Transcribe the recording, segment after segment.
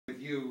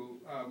you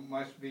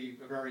must be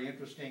very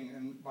interesting,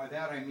 and by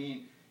that I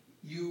mean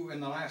you, in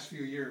the last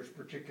few years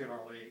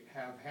particularly,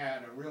 have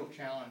had a real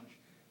challenge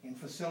in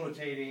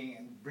facilitating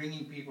and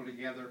bringing people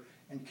together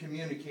and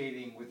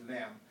communicating with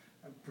them,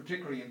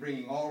 particularly in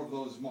bringing all of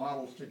those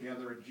models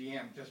together at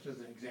GM, just as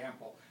an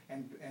example,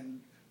 and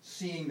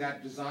seeing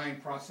that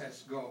design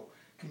process go.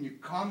 Can you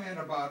comment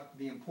about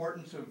the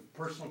importance of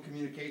personal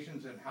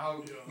communications and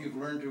how you've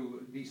learned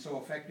to be so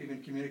effective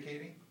in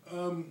communicating?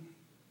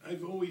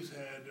 I've always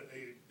had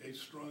a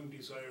strong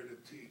desire to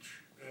teach,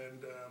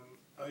 and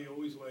I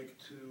always like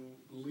to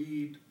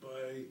lead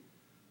by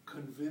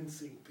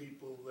convincing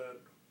people that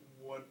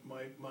what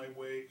my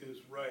way is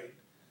right.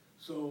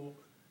 So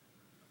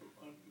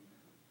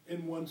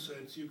in one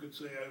sense, you could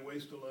say I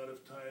waste a lot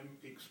of time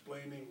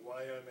explaining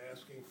why I'm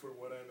asking for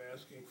what I'm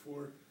asking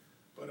for,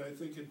 but I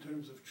think in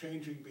terms of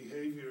changing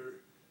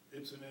behavior,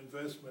 it's an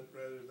investment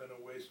rather than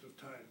a waste of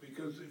time.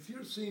 Because if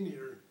you're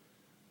senior,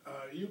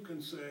 you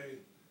can say,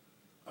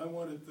 I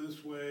want it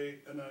this way,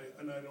 and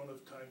I don't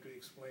have time to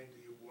explain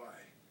to you why.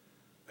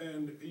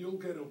 And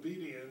you'll get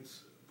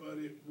obedience, but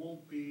it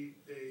won't be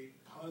a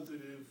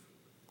positive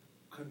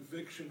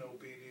conviction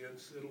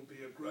obedience. It'll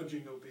be a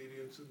grudging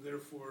obedience, and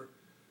therefore,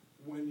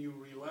 when you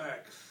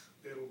relax,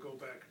 it'll go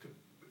back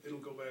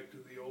to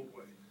the old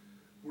way.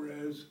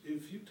 Whereas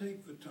if you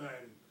take the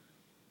time,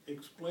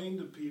 explain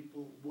to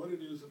people what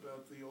it is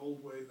about the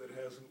old way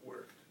that hasn't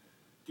worked,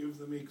 give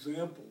them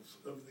examples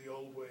of the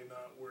old way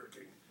not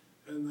working,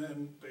 and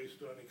then,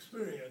 based on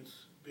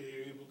experience,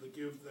 be able to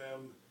give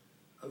them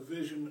a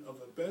vision of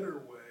a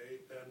better way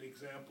and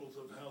examples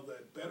of how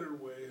that better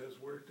way has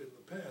worked in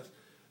the past.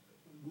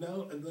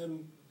 Now and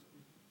then,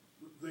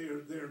 they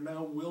are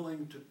now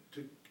willing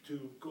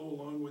to go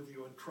along with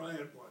you and try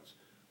it once.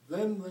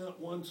 Then that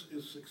once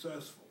is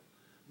successful.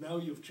 Now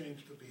you've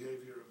changed the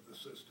behavior of the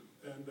system,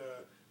 and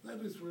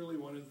that is really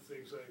one of the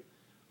things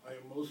I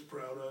am most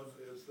proud of,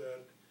 is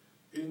that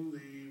in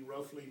the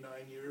roughly 9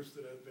 years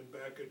that I've been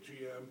back at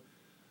GM,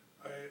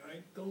 I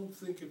don't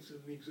think it's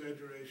an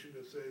exaggeration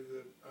to say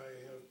that I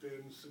have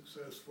been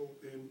successful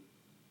in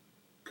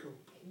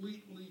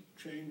completely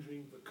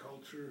changing the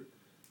culture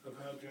of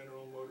how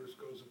General Motors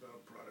goes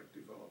about product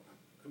development.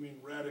 I mean,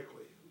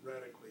 radically,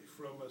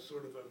 from a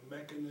sort of a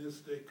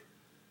mechanistic,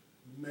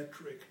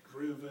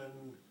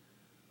 metric-driven,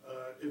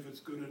 if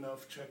it's good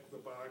enough, check the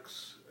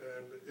box,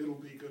 and it'll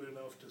be good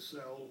enough to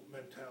sell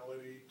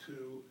mentality,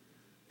 to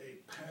a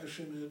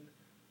passionate,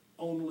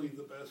 only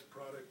the best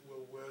product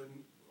will win,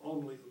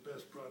 only the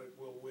best product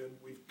will win.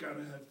 We've got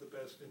to have the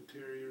best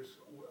interiors.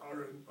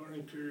 Our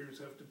interiors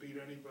have to beat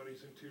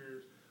anybody's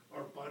interiors.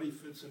 Our body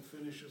fits and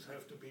finishes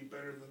have to be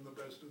better than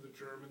the best of the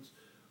Germans.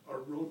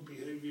 Our road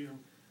behavior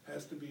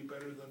has to be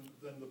better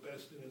than the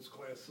best in its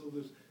class. So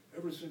there's,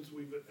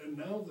 and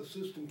now the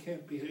system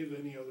can't behave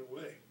any other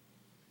way.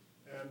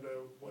 And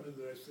one of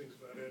the nice things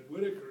about Ed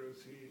Whittaker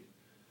is he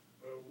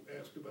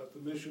asked about the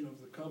mission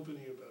of the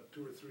company about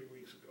 2 or 3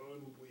 weeks ago,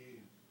 and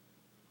we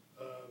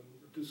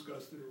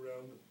discussed it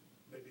around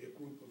maybe a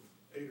group of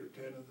 8 or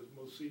 10 of the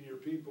most senior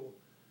people.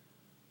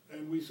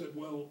 And we said,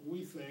 well,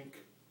 we think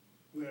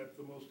that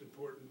the most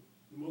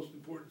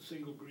important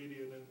single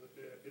ingredient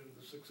in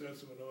the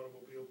success of an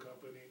automobile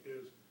company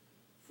is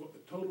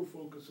total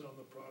focus on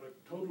the product,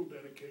 total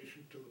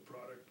dedication to the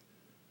product,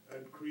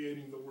 and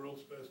creating the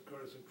world's best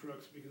cars and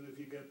trucks. Because if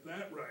you get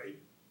that right,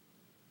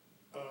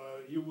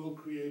 you will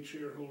create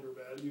shareholder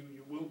value,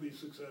 you will be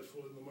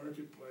successful in the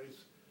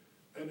marketplace,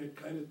 and it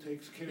kind of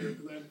takes care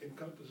of that,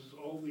 encompasses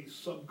all these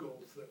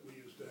sub-goals that we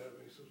used to have.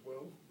 And he says,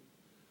 well,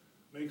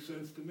 makes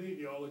sense to me.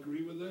 Do you all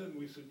agree with that? And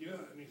we said,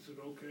 yeah. And he said,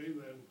 okay,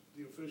 then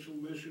the official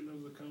mission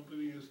of the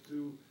company is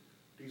to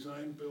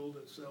design, build,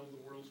 and sell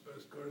the world's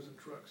best cars and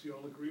trucks. You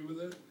all agree with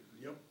that?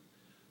 Yep.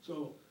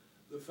 So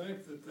the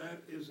fact that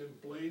that is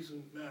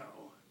emblazoned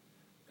now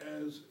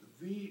as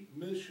the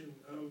mission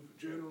of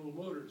General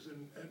Motors,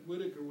 and Ed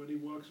Whittaker, when he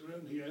walks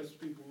around, he asks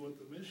people what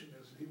the mission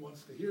is, and he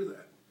wants to hear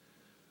that.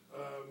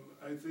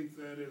 I think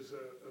that is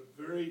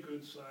a very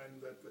good sign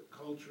that the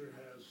culture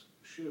has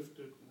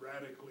shifted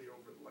radically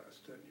over the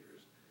last 10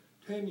 years.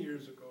 10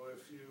 years ago,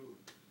 if you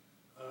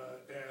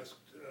asked,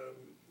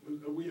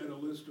 we had a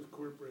list of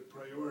corporate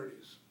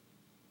priorities.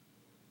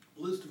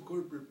 The list of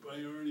corporate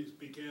priorities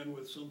began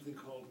with something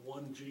called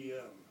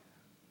 1GM.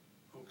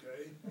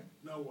 Okay?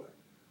 Now what?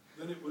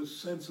 Then it was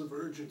sense of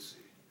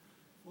urgency.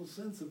 Well,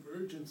 sense of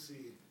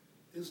urgency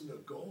isn't a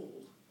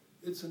goal.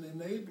 It's an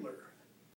enabler.